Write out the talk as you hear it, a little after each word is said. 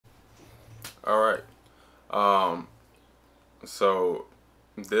All right. Um, so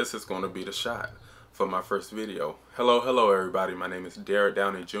this is going to be the shot for my first video. Hello, everybody. My name is Derek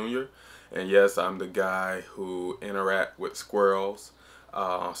Downey Jr. And yes, I'm the guy who interact with squirrels,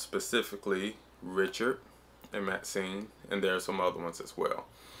 specifically Richard and Maxine, and there are some other ones as well.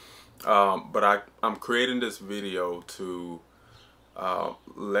 But I'm creating this video to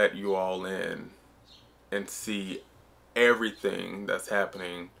let you all in and see everything that's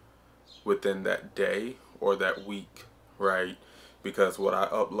happening within that day or that week, right? Because what I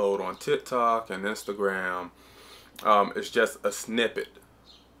upload on TikTok and Instagram is just a snippet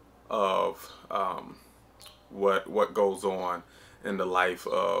of what goes on in the life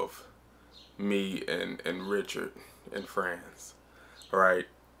of me and Richard and friends, right?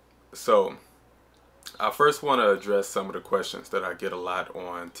 So I first want to address some of the questions that I get a lot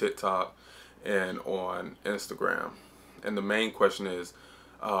on TikTok and on Instagram. And the main question is,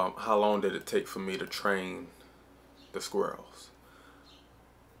 how long did it take for me to train the squirrels?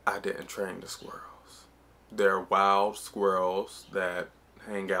 I didn't train the squirrels. They're wild squirrels that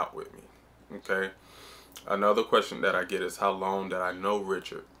hang out with me, okay? Another question that I get is, how long did I know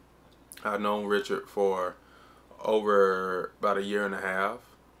Richard? I've known Richard for over about 1.5 years.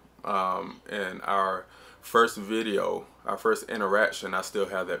 And our first video, our first interaction, I still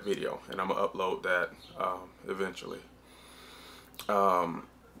have that video, and I'm gonna upload that eventually.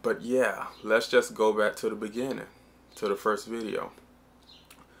 But yeah, let's just go back to the beginning, to the first video.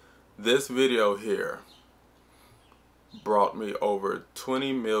 This video here brought me over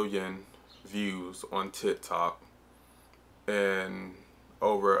 20 million views on TikTok and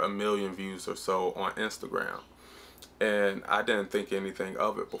over 1 million views or so on Instagram. And I didn't think anything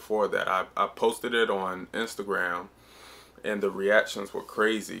of it before that. I posted it on Instagram and the reactions were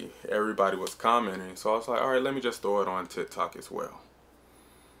crazy. Everybody was commenting. So I was like, all right, let me just throw it on TikTok as well.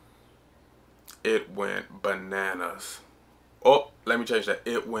 It went bananas. Oh, let me change that.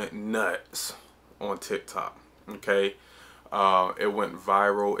 It went nuts on TikTok, okay? It went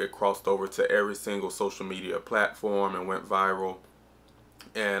viral. It crossed over to every single social media platform and went viral.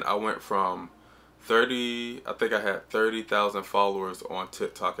 And I went from I think I had 30,000 followers on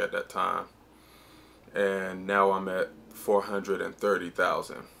TikTok at that time. And now I'm at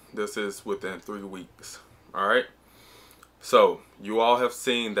 430,000. This is within 3 weeks, all right? So you all have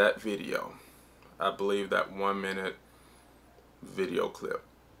seen that video. I believe that 1-minute video clip.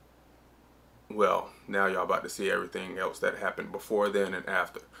 Well, now y'all about to see everything else that happened before, then, and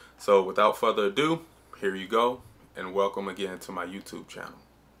after. So without further ado, here you go, and welcome again to my YouTube channel.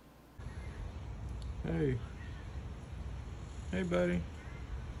 Hey. Hey, buddy.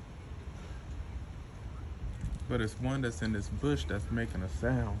 But it's one that's in this bush that's making a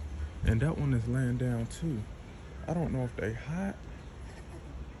sound. And that one is laying down too. I don't know if they hot.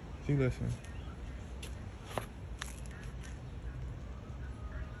 See, listen.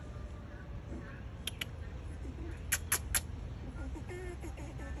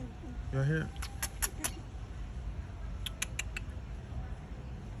 Y'all hear it?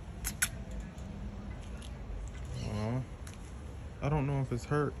 I don't know if it's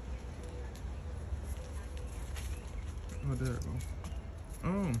hurt. Oh, there it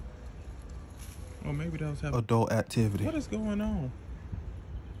goes. Well, maybe that was having adult activity. What is going on?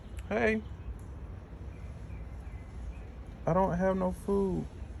 Hey. I don't have no food.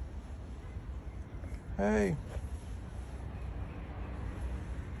 Hey.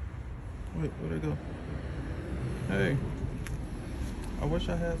 Wait, where'd it go? Hey. I wish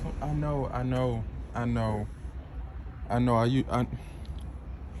I had some. I know.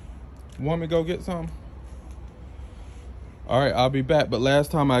 Want me to go get some? All right, I'll be back. But last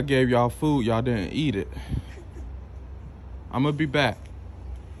time I gave y'all food, y'all didn't eat it. I'm gonna be back.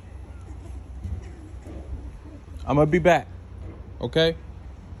 Okay?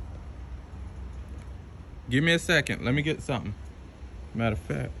 Give me a second. Let me get something. Matter of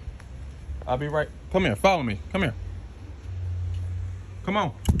fact, I'll be right. Come here. Follow me. Come here. Come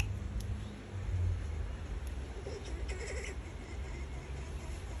on.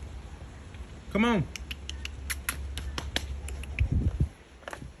 Come on.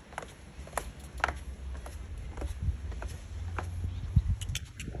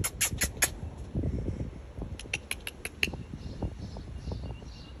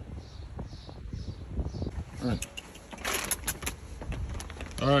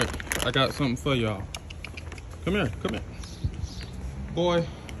 All right, I got something for y'all. Come here, boy.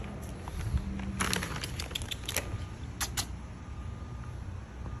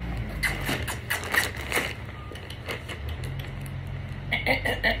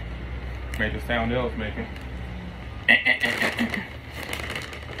 Made the sound they was making.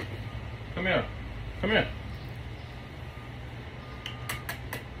 Come Come here. Come here.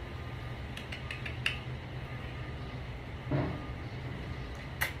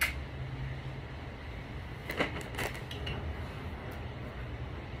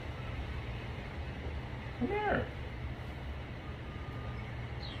 Come here.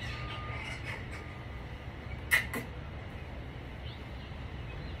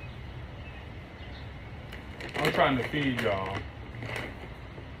 I'm trying to feed y'all.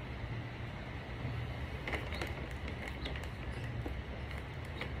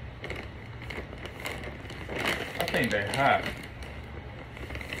 I think they hot.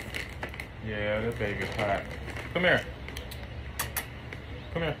 Yeah, this baby's hot. Come here.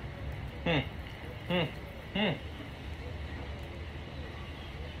 Come here.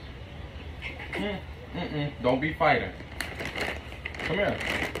 Don't be fighting. Come here.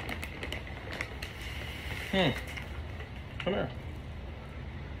 Come here.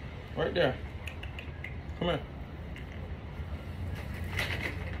 Right there. Come here.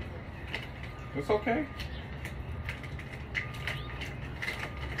 It's okay.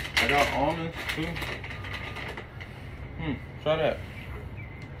 I got almonds too. Try that.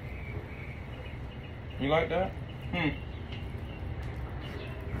 You like that?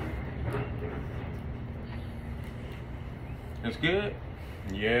 It's good?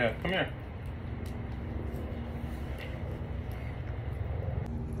 Yeah, come here.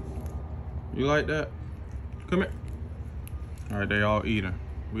 You like that? Come here. All right, they all eating.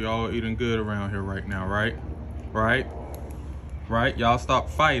 We all eating good around here right now, right? Right? Right? Y'all stop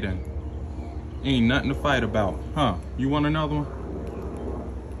fighting. Ain't nothing to fight about, huh? You want another one?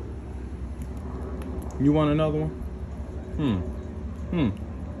 You want another one?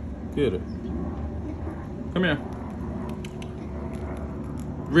 Get it. Come here.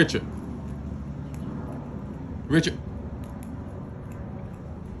 Richard. Richard.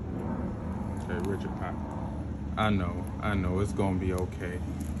 Okay, Richard. I know. It's gonna be okay.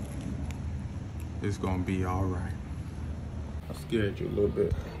 It's gonna be all right. I scared you a little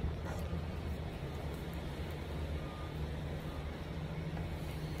bit.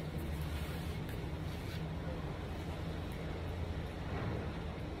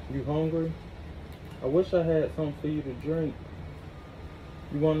 You hungry? I wish I had something for you to drink.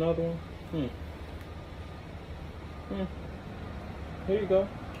 You want another one? Here you go.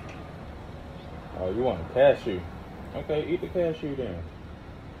 Oh, you want a cashew? Okay, eat the cashew then.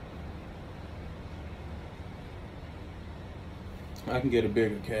 I can get a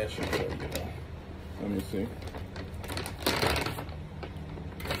bigger cashew for you though. Let me see.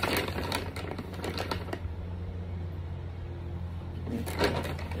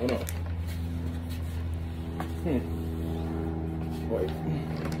 Hold on. Wait.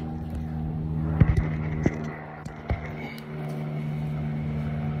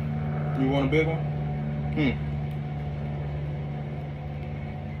 You want a big one?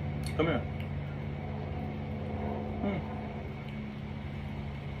 Come here.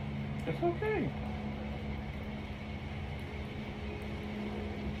 It's okay.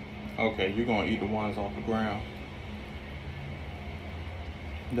 Okay, you're gonna eat the ones off the ground.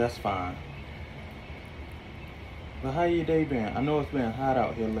 That's fine. But how your day been? I know it's been hot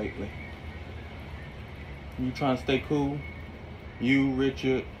out here lately. You trying to stay cool? You,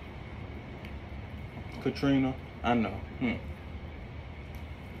 Richard, Katrina? I know.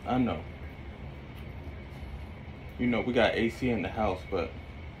 I know. You know, we got AC in the house, but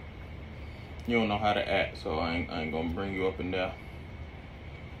you don't know how to act, so I ain't gonna bring you up and down.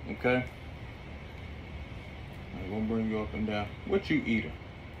 Okay? I ain't gonna bring you up and down. What you eating?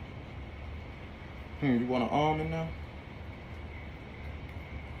 You want an almond now?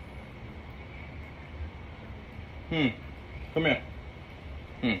 Come here.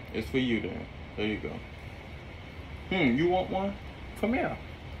 It's for you then. There you go. You want one? Come here.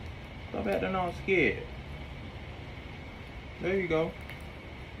 Stop acting all scared. There you go.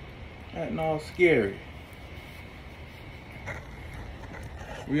 Acting all scary.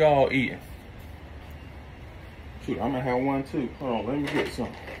 We all eating. Shoot, I'm gonna have one too. Hold on, let me get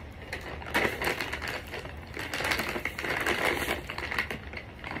some.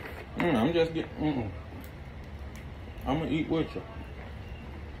 I'm just getting. I'm gonna eat with you.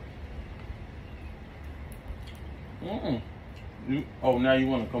 Oh, now you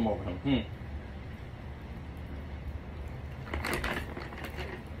want to come over here?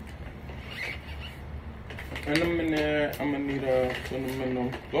 And I'm in there. I'm gonna need a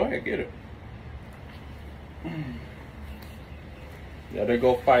cinnamon. Go ahead, get it. Yeah, they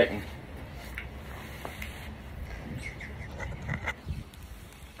go fighting.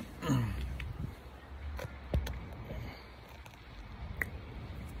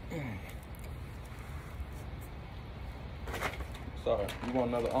 Sorry. You want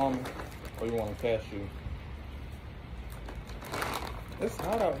another almond? Or you want a cashew? It's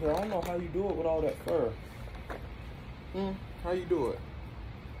hot out here. I don't know how you do it with all that fur. How you do it?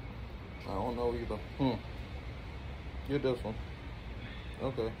 I don't know either. Get this one.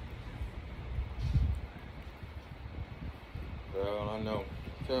 Okay. Girl, I know.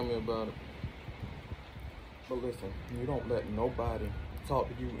 Tell me about it. But listen, you don't let nobody talk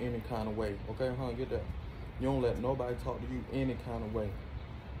to you any kind of way. Okay, huh? Get that. You don't let nobody talk to you any kind of way.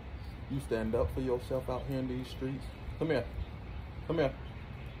 You stand up for yourself out here in these streets. Come here. Come here.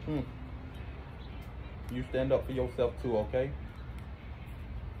 You stand up for yourself too, okay?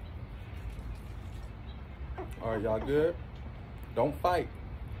 All right, y'all good? Don't fight.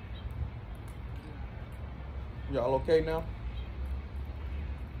 Y'all okay now?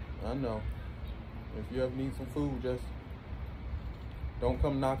 I know. If you ever need some food, just don't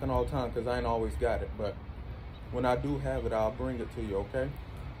come knocking all the time, because I ain't always got it. But when I do have it, I'll bring it to you, okay?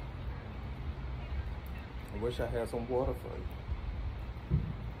 I wish I had some water for you.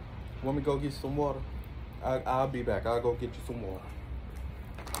 Want me to go get you some water? I'll be back. I'll go get you some water.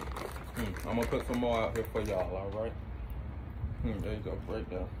 I'm going to put some more out here for y'all, all right? There you go, right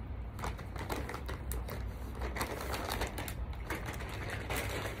there.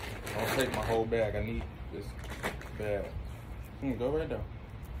 I'll take my whole bag. I need this bag. Go right there.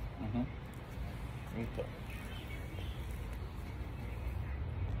 Okay.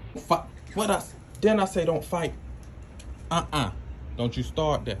 What else? Then I say don't fight. Don't you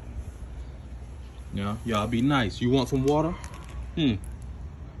start that. Yeah, y'all be nice. You want some water?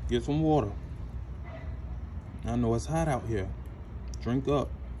 Get some water. I know it's hot out here. Drink up.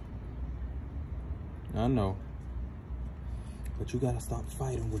 I know. But you gotta stop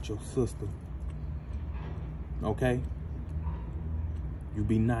fighting with your sister. Okay? You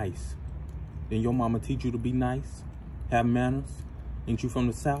be nice. Then your mama teach you to be nice? Have manners? Ain't you from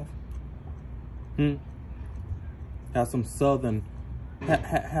the South? Have some Southern,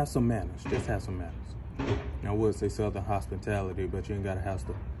 have some manners. Just have some manners. I would say Southern hospitality, but you ain't gotta have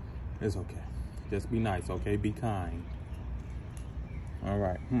to. It's okay. Just be nice, okay? Be kind. All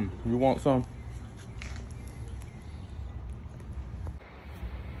right. You want some?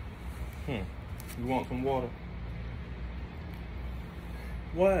 You want some water?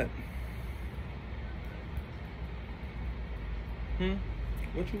 What?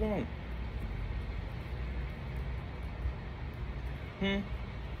 What you want?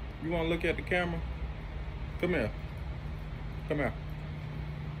 You want to look at the camera? Come here. Come here.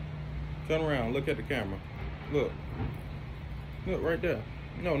 Turn around. Look at the camera. Look. Look right there.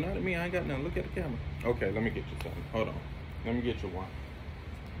 No, not at me. I ain't got nothing. Look at the camera. Okay, let me get you something. Hold on. Let me get you one.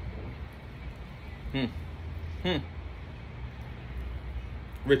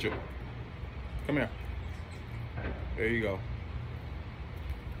 Richard. Come here. There you go.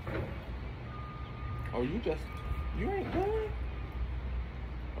 Oh, you ain't done?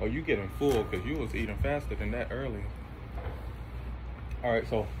 Oh, you getting full because you was eating faster than that earlier. All right,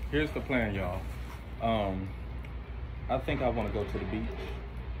 so here's the plan, y'all. I think I want to go to the beach.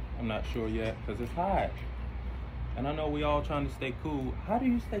 I'm not sure yet because it's hot. And I know we all trying to stay cool. How do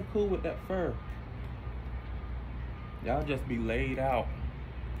you stay cool with that fur? Y'all just be laid out.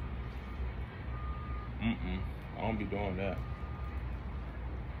 I don't be doing that.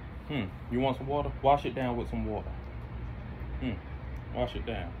 You want some water? Wash it down with some water. Wash it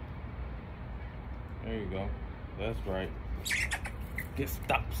down. There you go. That's right.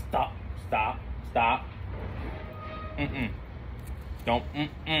 Stop.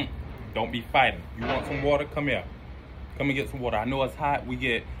 Don't be fighting. You want some water? Come here. Come and get some water. I know it's hot. We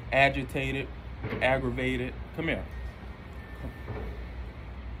get agitated, aggravated. Come here.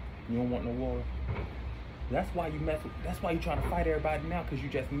 You don't want no water? That's why you trying to fight everybody now, because you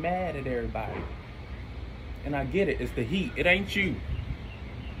just mad at everybody. And I get it. It's the heat. It ain't you.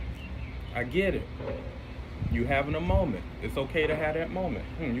 I get it. You having a moment. It's okay to have that moment.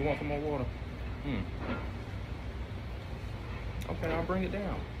 You want some more water? Okay, I'll bring it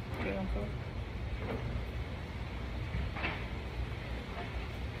down. Okay, I'm sorry.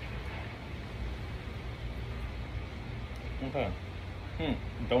 Okay.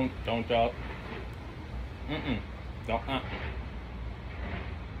 Don't y'all. Don't.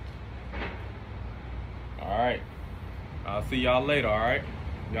 All right. I'll see y'all later. All right.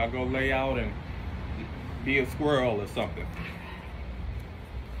 Y'all go lay out and be a squirrel or something.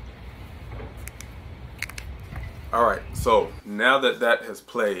 All right. So now that that has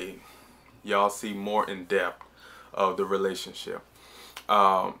played, y'all see more in depth of the relationship.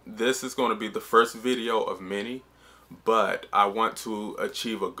 This is going to be the first video of many, but I want to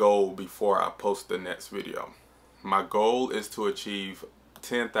achieve a goal before I post the next video. My goal is to achieve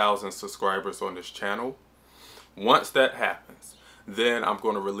 10,000 subscribers on this channel. Once that happens, then I'm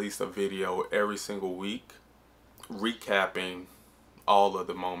going to release a video every single week recapping all of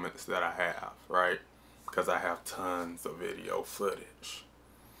the moments that I have, right? Because I have tons of video footage.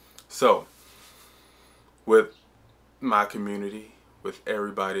 So, with my community, with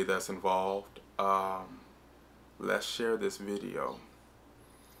everybody that's involved, let's share this video.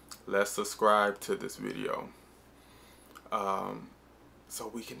 Let's subscribe to this video. So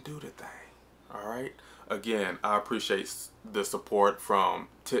we can do the thing. All right. Again, I appreciate the support from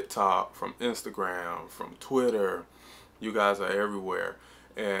TikTok, from Instagram, from Twitter. You guys are everywhere.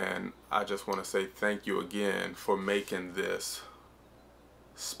 And I just want to say thank you again for making this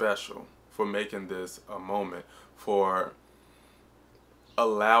special, for making this a moment, for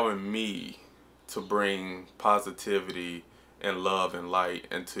allowing me to bring positivity and love and light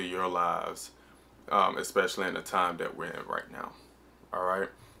into your lives, especially in the time that we're in right now. All right.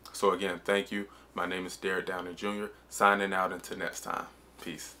 So again, thank you. My name is Derek Downey Jr. Signing out until next time.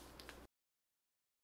 Peace.